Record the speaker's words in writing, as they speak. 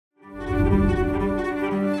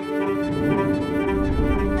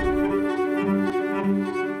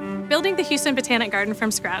Building the Houston Botanic Garden from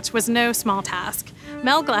scratch was no small task.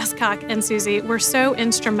 Mel, Glasscock, and Susie were so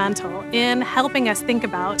instrumental in helping us think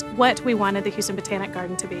about what we wanted the Houston Botanic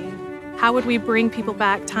Garden to be. How would we bring people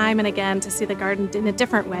back time and again to see the garden in a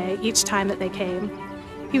different way each time that they came?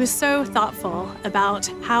 He was so thoughtful about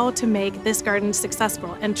how to make this garden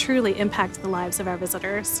successful and truly impact the lives of our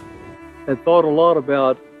visitors. I thought a lot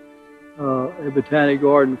about a botanic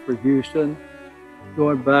garden for Houston,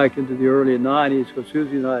 going back into the early 90s, because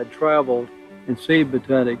Susie and I had traveled and seen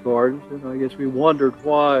botanic gardens, and I guess we wondered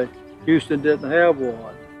why Houston didn't have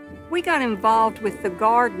one. We got involved with the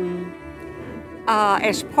garden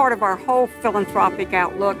as part of our whole philanthropic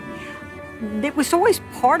outlook. It was always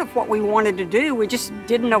part of what we wanted to do. We just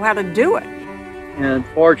didn't know how to do it. And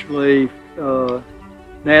fortunately,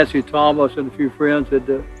 Nancy Thomas and a few friends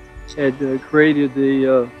had created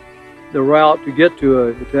the route to get to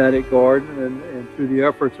a botanic garden, and through the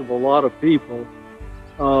efforts of a lot of people,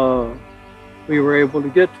 we were able to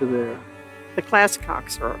get to there. The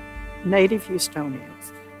Glasscocks are native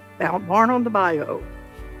Houstonians, born on the bayou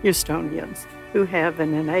Houstonians, who have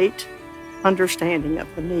an innate understanding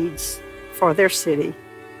of the needs for their city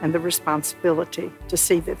and the responsibility to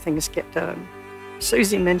see that things get done.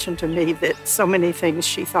 Susie mentioned to me that so many things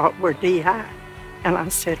she thought were DI. And I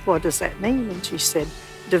said, what does that mean? And she said,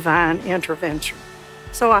 divine intervention.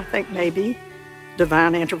 So I think maybe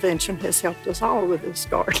divine intervention has helped us all with this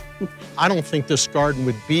garden. I don't think this garden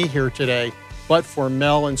would be here today but for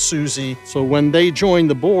Mel and Susie. So when they joined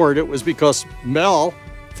the board, it was because Mel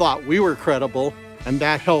thought we were credible, and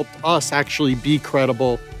that helped us actually be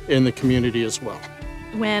credible in the community as well.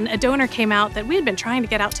 When a donor came out that we had been trying to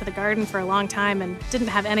get out to the garden for a long time and didn't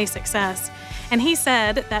have any success, and he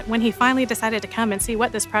said that when he finally decided to come and see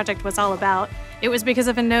what this project was all about, it was because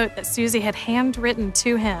of a note that Susie had handwritten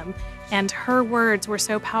to him, and her words were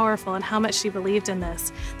so powerful and how much she believed in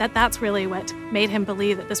this, that's really what made him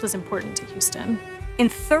believe that this was important to Houston. In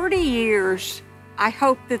 30 years, I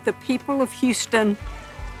hope that the people of Houston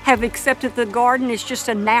have accepted the garden as just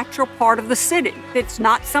a natural part of the city. It's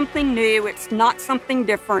not something new, it's not something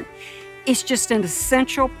different. It's just an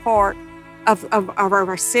essential part of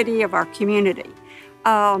our city, of our community.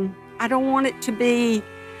 I don't want it to be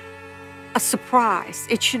a surprise.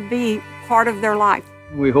 It should be part of their life.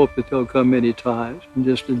 We hope that they'll come many times and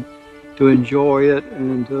just to enjoy it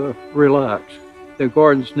and relax. The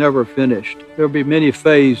garden's never finished. There'll be many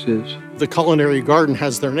phases. The culinary garden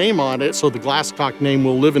has their name on it, so the Glasscock name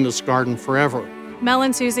will live in this garden forever. Mel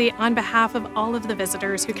and Susie, on behalf of all of the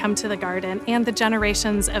visitors who come to the garden and the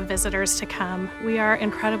generations of visitors to come, we are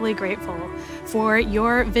incredibly grateful for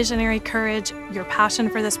your visionary courage, your passion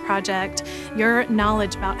for this project, your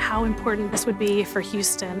knowledge about how important this would be for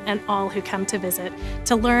Houston and all who come to visit,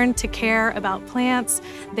 to learn to care about plants,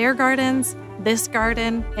 their gardens, this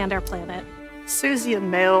garden, and our planet. Susie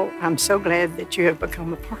and Mel, I'm so glad that you have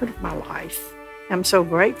become a part of my life. I'm so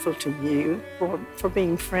grateful to you for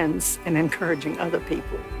being friends and encouraging other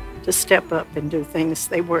people to step up and do things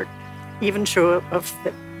they weren't even sure of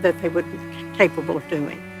that they would be capable of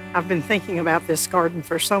doing. I've been thinking about this garden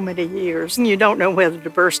for so many years, and you don't know whether to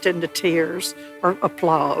burst into tears or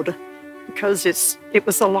applaud, because it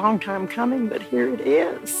was a long time coming, but here it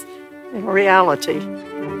is in reality.